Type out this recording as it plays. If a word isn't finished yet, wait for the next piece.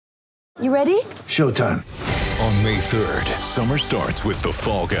You ready? Showtime. On May 3rd, summer starts with The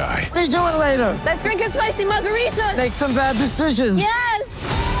Fall Guy. Let's do it later. Let's drink a spicy margarita. Make some bad decisions. Yes!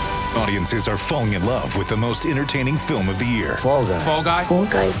 Audiences are falling in love with the most entertaining film of the year. Fall Guy. Fall Guy? Fall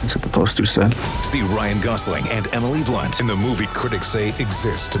Guy. That's what the poster said. See Ryan Gosling and Emily Blunt in the movie critics say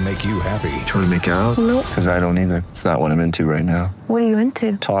exists to make you happy. Trying to make it out? Nope. Because I don't either. It's not what I'm into right now. What are you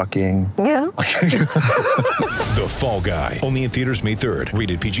into? Talking. Yeah. The Fall Guy. Only in theaters May 3rd.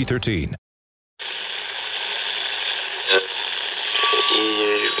 Rated PG-13.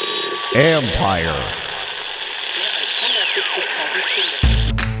 Empire.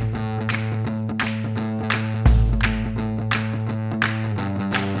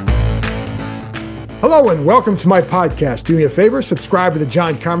 Hello and welcome to my podcast. Do me a favor, subscribe to the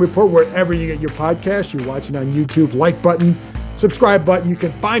John Keim Report wherever you get your podcast. You're watching on YouTube, like button, subscribe button. You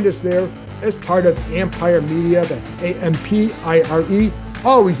can find us there as part of Empire Media. That's AMPIRE.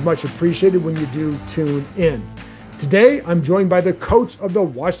 Always much appreciated when you do tune in. Today, I'm joined by the coach of the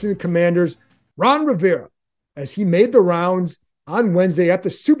Washington Commanders, Ron Rivera, as he made the rounds on Wednesday at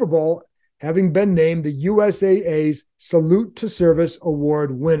the Super Bowl, having been named the USAA's Salute to Service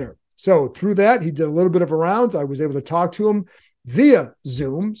Award winner. So through that, he did a little bit of a rounds. I was able to talk to him via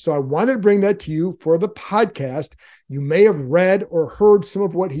Zoom. So I wanted to bring that to you for the podcast. You may have read or heard some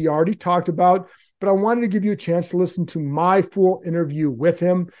of what he already talked about, but I wanted to give you a chance to listen to my full interview with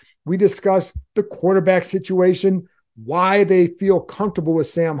him. We discuss the quarterback situation, why they feel comfortable with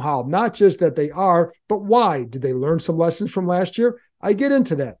Sam Howell, not just that they are, but why. Did they learn some lessons from last year? I get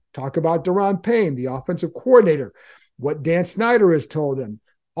into that. Talk about Daron Payne, the offensive coordinator, what Dan Snyder has told them.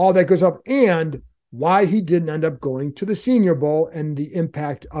 All that goes up, and why he didn't end up going to the Senior Bowl and the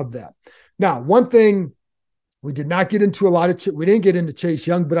impact of that. Now, one thing we did not get into we didn't get into Chase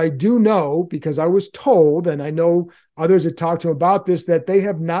Young, but I do know, because I was told, and I know others had talked to him about this, that they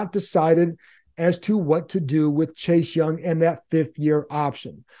have not decided as to what to do with Chase Young and that fifth-year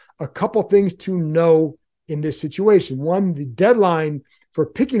option. A couple things to know in this situation. One, the deadline for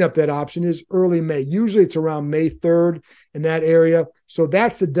picking up that option is early May. Usually it's around May 3rd in that area. So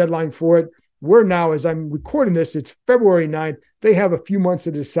that's the deadline for it. We're now, as I'm recording this, it's February 9th. They have a few months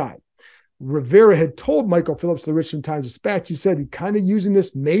to decide. Rivera had told Michael Phillips, the Richmond Times-Dispatch, he said he kind of using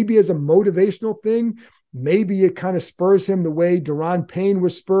this maybe as a motivational thing. Maybe it kind of spurs him the way Daron Payne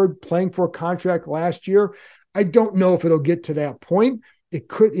was spurred playing for a contract last year. I don't know if it'll get to that point. It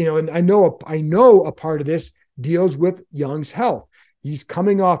could, and I know a part of this deals with Young's health. He's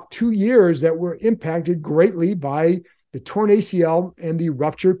coming off 2 years that were impacted greatly by the torn ACL and the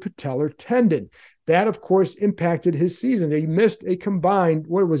ruptured patellar tendon. That, of course, impacted his season. He missed a combined,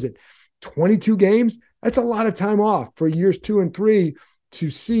 22 games? That's a lot of time off for years 2 and 3 to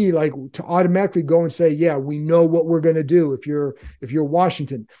see, to automatically go and say, yeah, we know what we're going to do if you're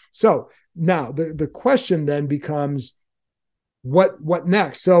Washington. So now the question then becomes, what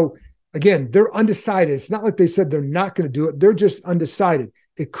next? So again, they're undecided. It's not like they said they're not going to do it. They're just undecided.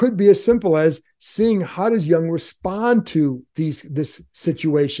 It could be as simple as seeing how does Young respond to this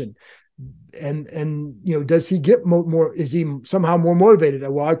situation. And does he get more, is he somehow more motivated?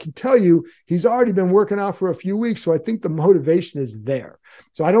 Well, I can tell you, he's already been working out for a few weeks. So I think the motivation is there.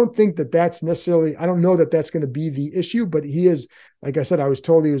 So I don't think that's necessarily, I don't know that that's going to be the issue, but he is, like I said, I was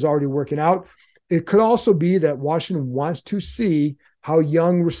told he was already working out. It could also be that Washington wants to see how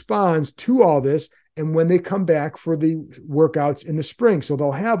Young responds to all this and when they come back for the workouts in the spring. So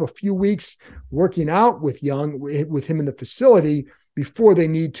they'll have a few weeks working out with Young, with him in the facility before they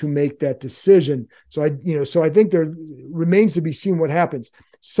need to make that decision. So I think there remains to be seen what happens.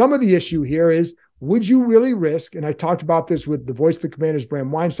 Some of the issue here is, would you really risk, and I talked about this with the voice of the Commanders, Bram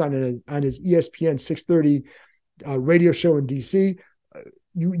Weinstein, on his ESPN 630 radio show in DC,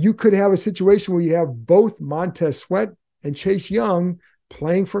 you could have a situation where you have both Montez Sweat and Chase Young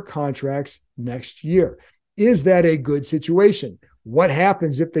playing for contracts next year. Is that a good situation? What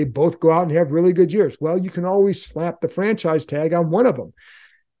happens if they both go out and have really good years? Well, you can always slap the franchise tag on one of them.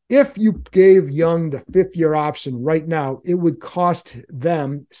 If you gave Young the fifth-year option right now, it would cost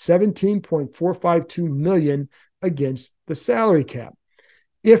them $17.452 million against the salary cap.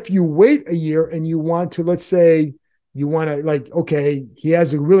 If you wait a year and you want to, let's say, okay, he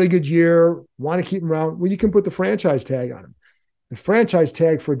has a really good year, want to keep him around, well, you can put the franchise tag on him. The franchise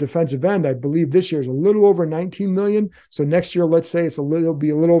tag for a defensive end, I believe this year is a little over $19 million. So next year, let's say it'll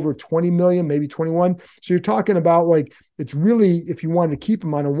be a little over $20 million, maybe 21. So you're talking about it's really, if you wanted to keep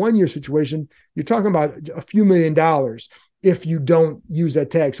him on a 1-year situation, you're talking about a few $1,000,000 if you don't use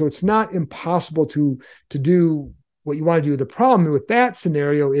that tag. So it's not impossible to do what you want to do. The problem with that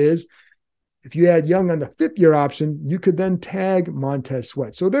scenario is If you had Young on the 5th-year option, you could then tag Montez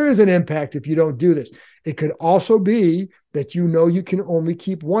Sweat. So there is an impact if you don't do this. It could also be that you can only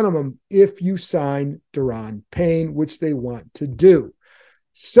keep one of them if you sign Daron Payne, which they want to do.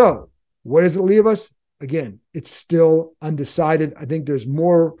 So where does it leave us? Again, it's still undecided. I think there's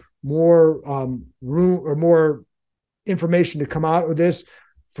more room or more information to come out of this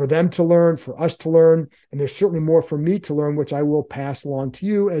for them to learn, for us to learn, and there's certainly more for me to learn, which I will pass along to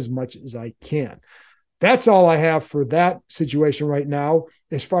you as much as I can. That's all I have for that situation right now.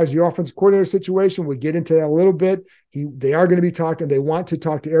 As far as the offensive coordinator situation, we'll get into that a little bit. They are going to be talking. They want to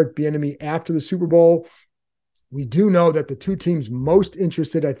talk to Eric Bieniemy after the Super Bowl. We do know that the two teams most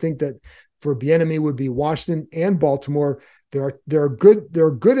interested, I think, that for Bieniemy would be Washington and Baltimore. They're a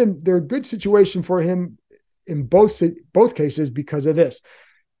good situation for him in both cases because of this.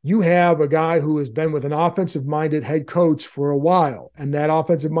 You have a guy who has been with an offensive-minded head coach for a while, and that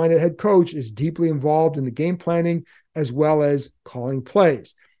offensive-minded head coach is deeply involved in the game planning as well as calling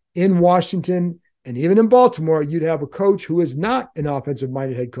plays. In Washington and even in Baltimore, you'd have a coach who is not an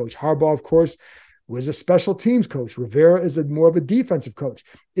offensive-minded head coach. Harbaugh, of course, was a special teams coach. Rivera is more of a defensive coach.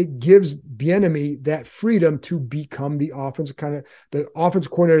 It gives Bieniemy that freedom to become the offensive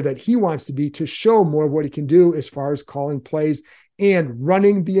coordinator that he wants to be, to show more of what he can do as far as calling plays and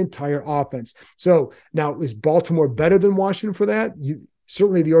running the entire offense. So now, is Baltimore better than Washington for that?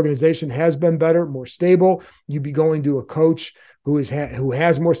 Certainly the organization has been better, more stable. You'd be going to a coach who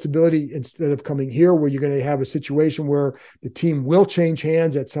has more stability instead of coming here where you're going to have a situation where the team will change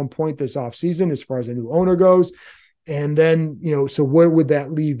hands at some point this offseason as far as a new owner goes. And then, so where would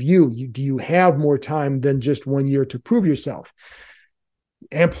that leave you? Do you have more time than just 1 year to prove yourself?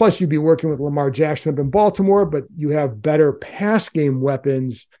 And plus, you'd be working with Lamar Jackson up in Baltimore, but you have better pass game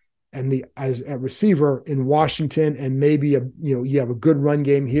weapons as a receiver in Washington, and maybe you have a good run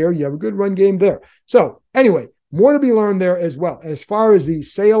game here, you have a good run game there. So anyway, more to be learned there as well. And as far as the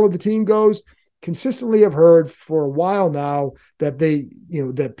sale of the team goes, consistently have heard for a while now that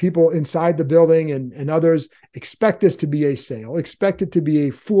that people inside the building and others expect this to be a sale, expect it to be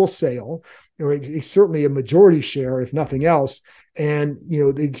a full sale, or certainly a majority share, if nothing else. And,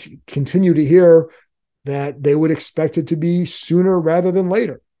 they continue to hear that they would expect it to be sooner rather than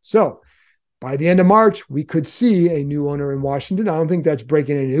later. So by the end of March, we could see a new owner in Washington. I don't think that's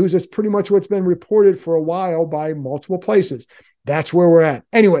breaking any news. It's pretty much what's been reported for a while by multiple places. That's where we're at.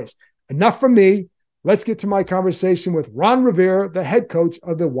 Anyways, enough from me. Let's get to my conversation with Ron Rivera, the head coach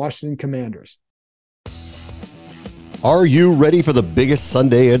of the Washington Commanders. Are you ready for the biggest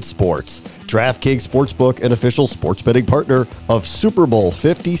Sunday in sports? DraftKings Sportsbook, an official sports betting partner of Super Bowl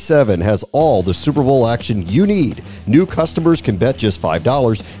 57, has all the Super Bowl action you need. New customers can bet just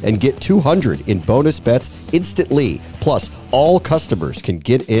 $5 and get $200 in bonus bets instantly. Plus, all customers can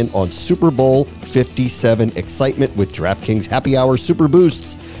get in on Super Bowl 57 excitement with DraftKings Happy Hour Super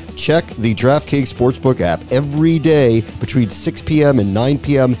Boosts. Check the DraftKings Sportsbook app every day between 6 p.m. and 9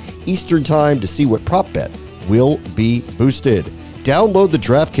 p.m. Eastern Time to see what prop bet will be boosted. Download the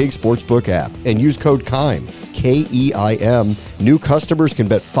DraftKings Sportsbook app and use code KEIM, K-E-I-M. New customers can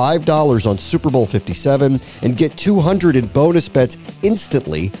bet $5 on Super Bowl 57 and get $200 in bonus bets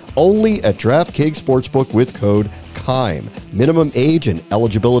instantly only at DraftKings Sportsbook with code KEIM. Minimum age and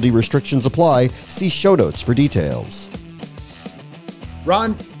eligibility restrictions apply. See show notes for details.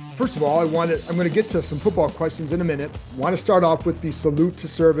 Ron, first of all, I'm going to get to some football questions in a minute. I want to start off with the Salute to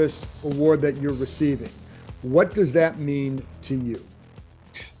Service award that you're receiving. What does that mean to you?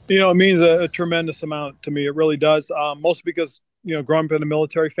 It means a tremendous amount to me. It really does. Mostly because, growing up in a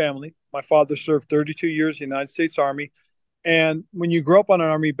military family, my father served 32 years in the United States Army. And when you grow up on an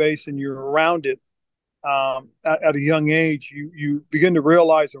Army base and you're around it at a young age, you begin to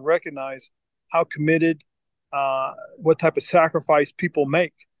realize and recognize how committed, what type of sacrifice people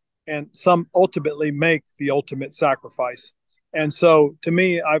make. And some ultimately make the ultimate sacrifice. And so to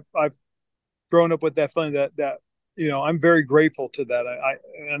me, I've grown up with that feeling that I'm very grateful to that.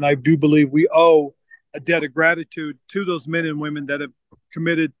 I do believe we owe a debt of gratitude to those men and women that have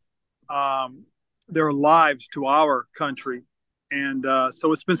committed their lives to our country. And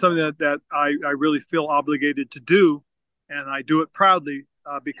so it's been something that I really feel obligated to do. And I do it proudly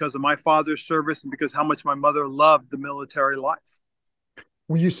because of my father's service and because how much my mother loved the military life.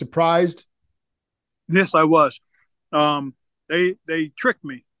 Were you surprised? Yes, I was. They tricked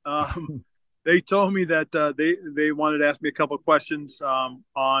me. They told me that they wanted to ask me a couple of questions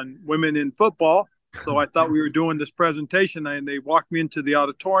on women in football. So I thought we were doing this presentation, and they walked me into the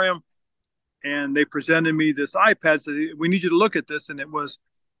auditorium, and they presented me this iPad. Said, "We need you to look at this." And it was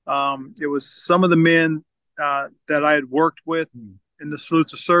some of the men that I had worked with in the Salute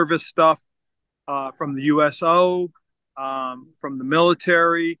to Service stuff. from the USO, from the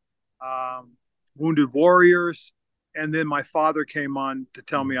military, Wounded Warriors, and then my father came on to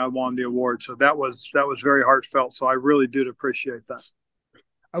tell me I won the award. So that was very heartfelt. So I really did appreciate that.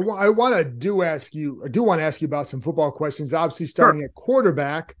 I want to do ask you about some football questions. Obviously, starting at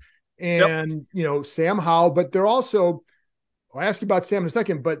quarterback, and Sam Howell, but they're also. I'll ask you about Sam in a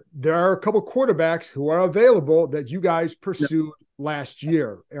second, but there are a couple quarterbacks who are available that you guys pursued last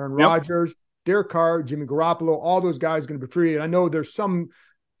year. Aaron Rodgers, Derek Carr, Jimmy Garoppolo, all those guys are going to be free. And I know there's some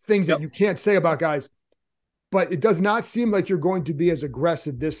things that you can't say about guys, but it does not seem like you're going to be as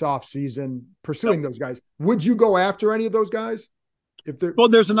aggressive this offseason pursuing those guys. Would you go after any of those guys? Well,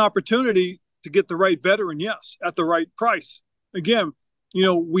 there's an opportunity to get the right veteran, yes, at the right price. Again,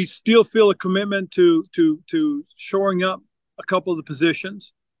 we still feel a commitment to shoring up a couple of the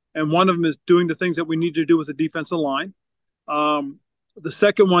positions, and one of them is doing the things that we need to do with the defensive line. The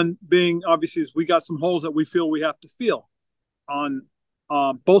second one being, obviously, is we got some holes that we feel we have to fill on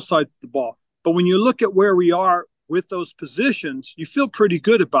both sides of the ball. But when you look at where we are with those positions, you feel pretty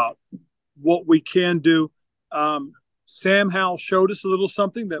good about what we can do. Sam Howell showed us a little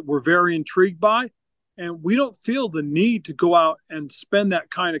something that we're very intrigued by, and we don't feel the need to go out and spend that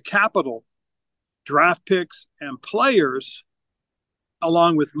kind of capital, draft picks and players,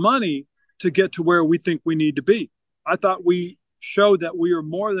 along with money, to get to where we think we need to be. I thought we showed that we are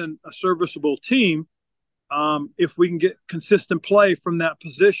more than a serviceable team if we can get consistent play from that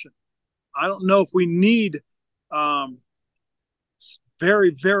position. I don't know if we need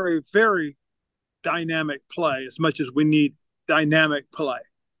very, very, very dynamic play as much as we need dynamic play.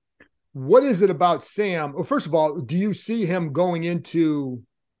 What is it about Sam? Well, first of all, do you see him going into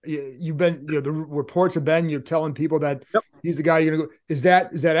 – you've been, the reports have been, you're telling people that he's the guy you're going to go. Is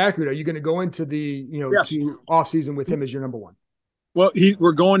that accurate? Are you going to go into the, to off season with him as your number one? Well,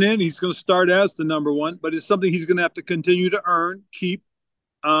 we're going in, he's going to start as the number one, but it's something he's going to have to continue to earn, keep,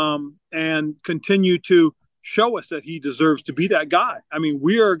 and continue to show us that he deserves to be that guy. I mean,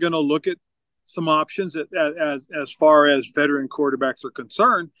 we are going to look at some options as far as veteran quarterbacks are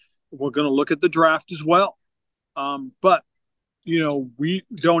concerned. We're going to look at the draft as well. But we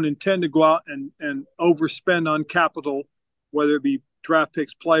don't intend to go out and overspend on capital, whether it be draft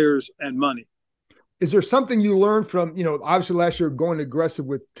picks, players, and money. Is there something you learned from, obviously last year going aggressive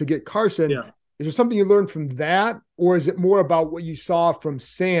to get Carson? Yeah. Is there something you learned from that, or is it more about what you saw from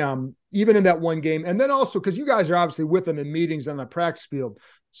Sam, even in that one game? And then also, because you guys are obviously with him in meetings on the practice field.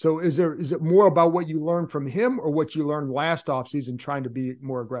 So is it more about what you learned from him or what you learned last offseason trying to be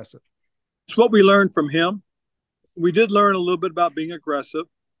more aggressive? It's what we learned from him. We did learn a little bit about being aggressive.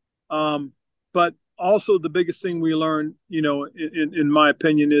 But also the biggest thing we learned, in my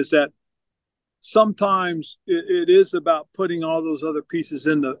opinion, is that sometimes it is about putting all those other pieces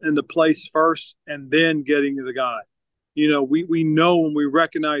into place first and then getting to the guy. We know and we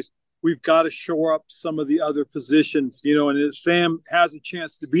recognize we've got to shore up some of the other positions, and if Sam has a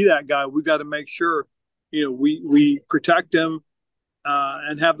chance to be that guy, we've got to make sure, we protect him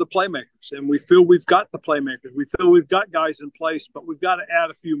and have the playmakers. And we feel we've got the playmakers. We feel we've got guys in place, but we've got to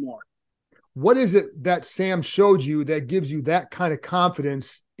add a few more. What is it that Sam showed you that gives you that kind of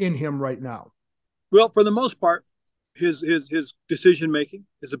confidence in him right now? Well, for the most part, his decision-making,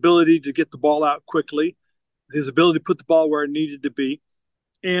 his ability to get the ball out quickly, his ability to put the ball where it needed to be.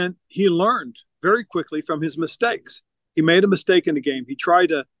 And he learned very quickly from his mistakes. He made a mistake in the game. He tried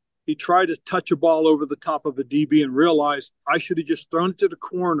to touch a ball over the top of a DB and realized I should have just thrown it to the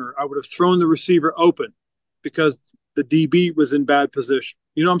corner. I would have thrown the receiver open because the DB was in bad position.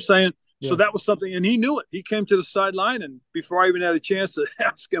 You know what I'm saying? Yeah. So that was something, and he knew it. He came to the sideline, and before I even had a chance to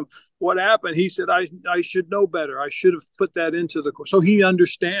ask him what happened, he said, I should know better. I should have put that into the course. So he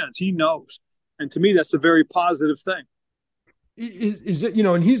understands. He knows. And to me, that's a very positive thing. Is it,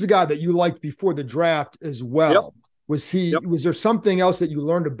 and he's a guy that you liked before the draft as well. Yep. Was there something else that you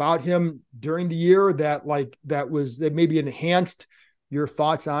learned about him during the year that maybe enhanced your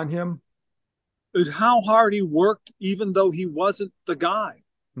thoughts on him? It was how hard he worked, even though he wasn't the guy.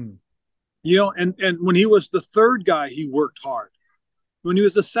 And when he was the third guy, he worked hard. When he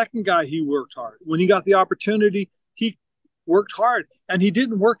was the second guy, he worked hard. When he got the opportunity, he worked hard. And he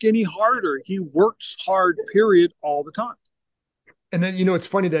didn't work any harder. He works hard, period, all the time. And then, it's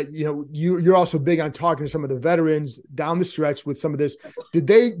funny that, you're also big on talking to some of the veterans down the stretch with some of this.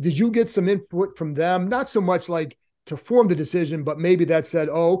 Did you get some input from them? Not so much like to form the decision, but maybe that said,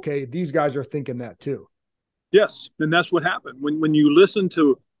 oh, okay, these guys are thinking that too. Yes. And that's what happened. When you listen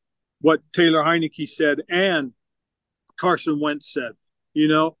to what Taylor Heineke said and Carson Wentz said,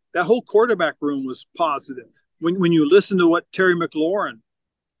 that whole quarterback room was positive. When you listen to what Terry McLaurin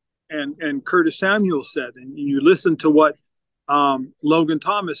and Curtis Samuel said, and you listen to what Logan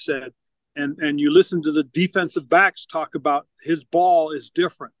Thomas said, and you listen to the defensive backs talk about his ball is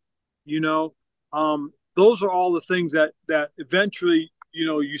different. Those are all the things that eventually,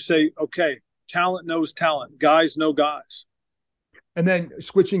 you say, okay, talent knows talent, guys know guys. And then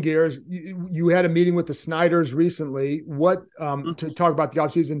switching gears, you had a meeting with the Snyders recently. What to talk about the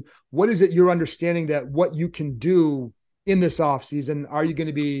offseason? What is it you're understanding that what you can do in this offseason? Are you going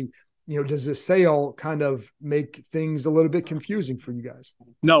to be, does the sale kind of make things a little bit confusing for you guys?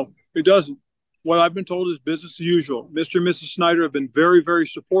 No, it doesn't. What I've been told is business as usual. Mr. and Mrs. Snyder have been very, very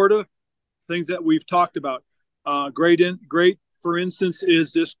supportive. Things that we've talked about. Great, for instance,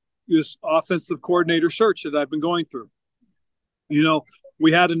 is this offensive coordinator search that I've been going through.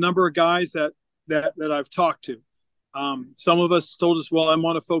 We had a number of guys that I've talked to. Some of us told us, well, I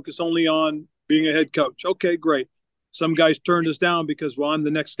want to focus only on being a head coach. Okay, great. Some guys turned us down because, well, I'm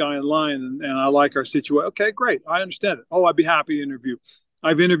the next guy in line and I like our situation. Okay, great. I understand it. Oh, I'd be happy to interview.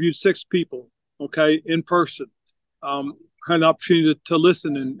 I've interviewed 6 people, okay, in person. Had an opportunity to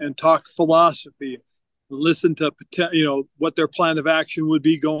listen and talk philosophy, listen to, what their plan of action would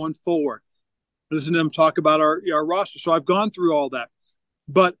be going forward. Listen to them talk about our roster. So I've gone through all that.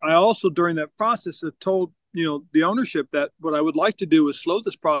 But I also, during that process, have told, the ownership that what I would like to do is slow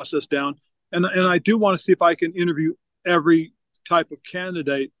this process down. And I do want to see if I can interview every type of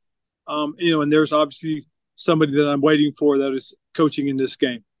candidate. And there's obviously somebody that I'm waiting for that is coaching in this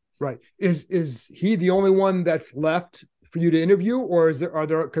game. Right. Is he the only one that's left for you to interview, or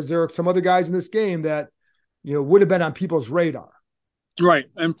because there are some other guys in this game that, would have been on people's radar? Right.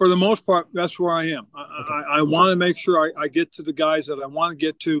 And for the most part, that's where I am. I want to make sure I get to the guys that I want to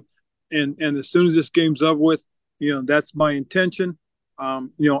get to. And as soon as this game's over with, that's my intention. I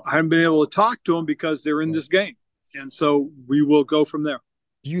haven't been able to talk to them because they're in this game. And so we will go from there.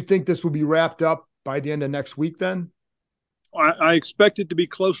 Do you think this will be wrapped up by the end of next week then? I expect it to be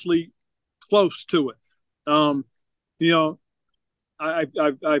close to it. I've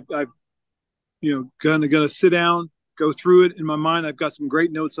gonna sit down, go through it in my mind. I've got some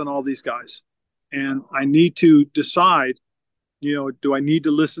great notes on all these guys, and I need to decide. Do I need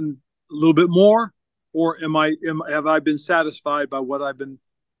to listen a little bit more, or have I been satisfied by what I've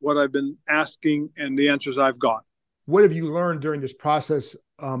been asking and the answers I've got? What have you learned during this process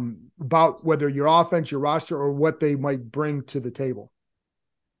about whether your offense, your roster, or what they might bring to the table?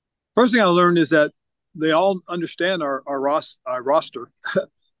 First thing I learned is that they all understand our roster.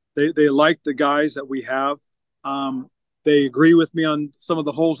 They like the guys that we have. They agree with me on some of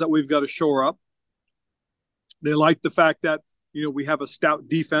the holes that we've got to shore up. They like the fact that, we have a stout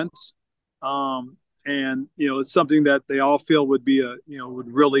defense. And it's something that they all feel would be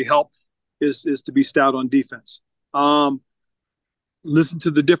would really help is to be stout on defense. Listen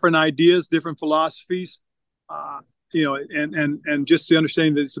to the different ideas, different philosophies, and just the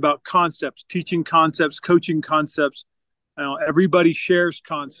understanding that it's about concepts, teaching concepts, coaching concepts. Everybody shares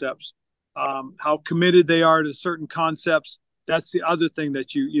concepts. How committed they are to certain concepts. That's the other thing that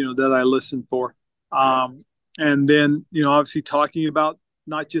that I listen for. And then, obviously talking about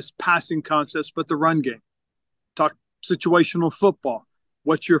not just passing concepts, but the run game. Talk situational football.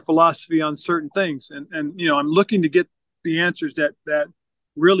 What's your philosophy on certain things? And I'm looking to get the answers that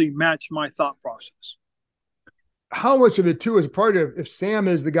really match my thought process. How much of it too is part of, if Sam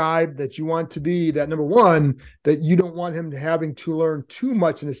is the guy that you want to be that number one, that you don't want him to having to learn too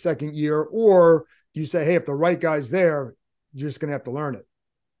much in his second year, or do you say, hey, if the right guy's there, you're just going to have to learn it?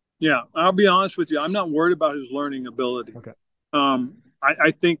 Yeah, I'll be honest with you. I'm not worried about his learning ability. Okay.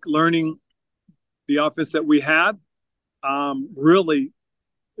 I think learning the offense that we had really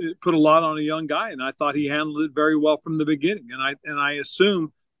put a lot on a young guy, and I thought he handled it very well from the beginning. And I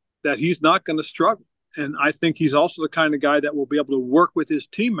assume that he's not going to struggle. And I think he's also the kind of guy that will be able to work with his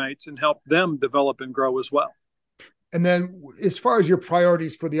teammates and help them develop and grow as well. And then, as far as your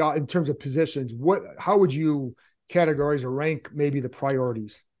priorities for in terms of positions, how would you categorize or rank maybe the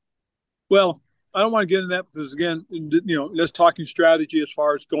priorities? Well, I don't want to get into that because, again, let's talking strategy as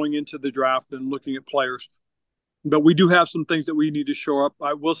far as going into the draft and looking at players. But we do have some things that we need to shore up.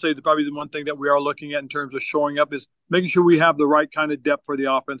 I will say that probably the one thing that we are looking at in terms of shoring up is making sure we have the right kind of depth for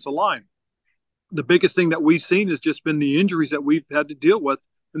the offensive line. The biggest thing that we've seen has just been the injuries that we've had to deal with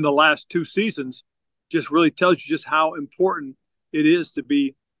in the last 2 seasons. Just really tells you just how important it is to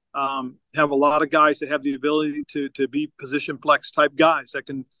be have a lot of guys that have the ability to be position flex type guys that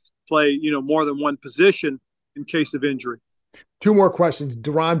can play more than one position in case of injury. 2 more questions.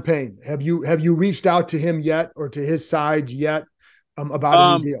 Daron Payne, have you reached out to him yet, or to his side yet,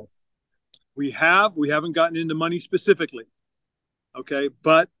 about a new deal? We haven't gotten into money specifically. Okay,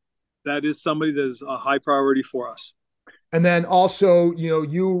 but that is somebody that is a high priority for us. And then also,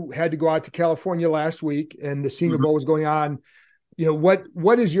 you had to go out to California last week and the Senior Bowl was going on.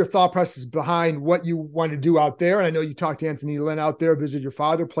 What is your thought process behind what you want to do out there? And I know you talked to Anthony Lynn out there, visited your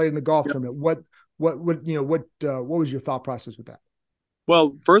father, played in the golf tournament. What was your thought process with that?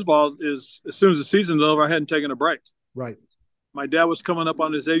 Well, first of all, as soon as the season's over, I hadn't taken a break. Right. My dad was coming up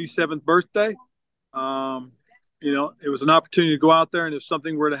on his 87th birthday. It was an opportunity to go out there, and if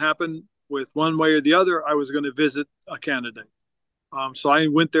something were to happen with one way or the other, I was going to visit a candidate. So I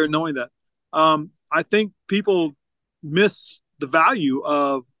went there knowing that. I think people miss the value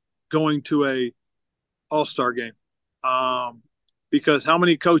of going to a all-star game because how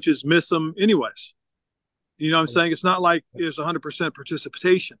many coaches miss them anyways? You know what I'm saying? It's not like there's 100%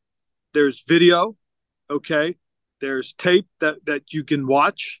 participation. There's video, okay? There's tape that you can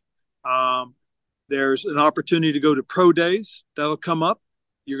watch. There's an opportunity to go to pro days. That'll come up.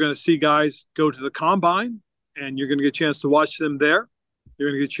 You're going to see guys go to the combine, and you're going to get a chance to watch them there. You're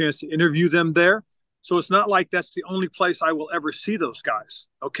going to get a chance to interview them there. So it's not like that's the only place I will ever see those guys,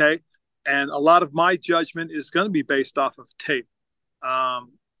 okay? And a lot of my judgment is going to be based off of tape,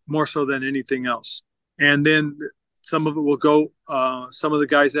 more so than anything else. And then some of it will go, some of the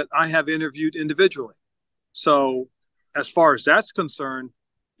guys that I have interviewed individually. So as far as that's concerned,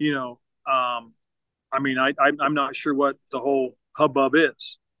 I'm not sure what the whole hubbub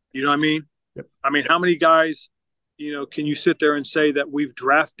is. You know what I mean? Yep. I mean, how many guys, can you sit there and say that we've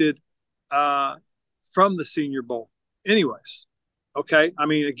drafted from the Senior Bowl anyways? Okay. I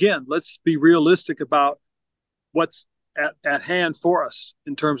mean, again, let's be realistic about what's at hand for us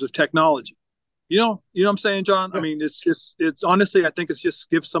in terms of technology. You know what I'm saying, John? Yeah. I mean, it's honestly, I think it's just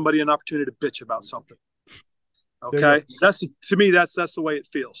give somebody an opportunity to bitch about something. Okay. To me, that's the way it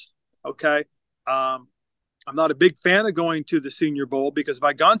feels. Okay. I'm not a big fan of going to the Senior Bowl because if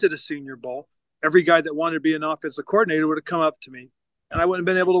I'd gone to the Senior Bowl, every guy that wanted to be an offensive coordinator would have come up to me and I wouldn't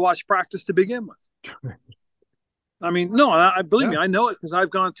have been able to watch practice to begin with. I mean, no, I believe me, I know it because I've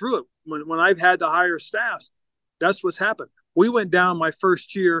gone through it. When I've had to hire staff, that's what's happened. We went down my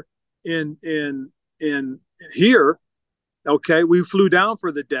first year in here. Okay. We flew down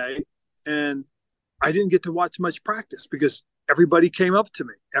for the day and I didn't get to watch much practice because everybody came up to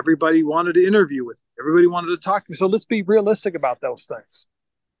me. Everybody wanted to interview with me. Everybody wanted to talk to me. So let's be realistic about those things.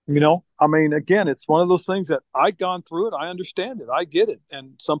 I mean, again, it's one of those things that I've gone through it. I understand it. I get it.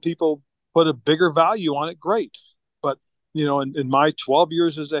 And some people put a bigger value on it. Great. But, in my 12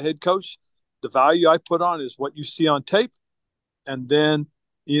 years as a head coach, the value I put on is what you see on tape. And then,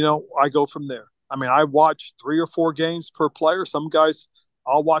 I go from there. I mean, I watch 3 or 4 games per player. Some guys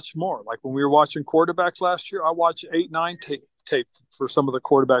I'll watch more. Like when we were watching quarterbacks last year, I watched 8, 9 tape for some of the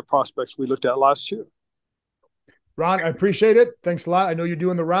quarterback prospects we looked at last year. Ron, I appreciate it. Thanks a lot. I know you're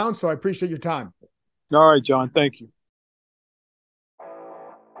doing the round, so I appreciate your time. All right, John. Thank you.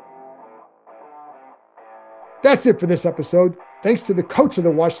 That's it for this episode. Thanks to the coach of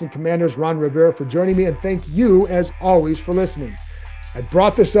the Washington Commanders, Ron Rivera, for joining me, and thank you, as always, for listening. I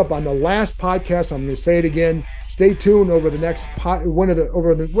brought this up on the last podcast. I'm going to say it again. Stay tuned over the next one of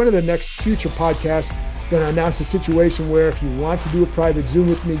the next future podcasts. Going to announce a situation where if you want to do a private Zoom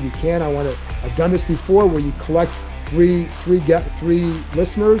with me, you can. I've done this before where you collect three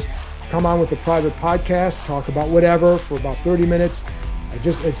listeners, come on with a private podcast, talk about whatever for about 30 minutes.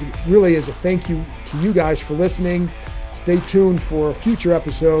 It really is a thank you to you guys for listening. Stay tuned for future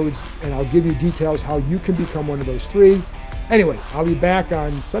episodes, and I'll give you details how you can become one of those 3. Anyway, I'll be back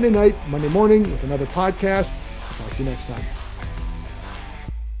on Sunday night, Monday morning with another podcast. I'll talk to you next time.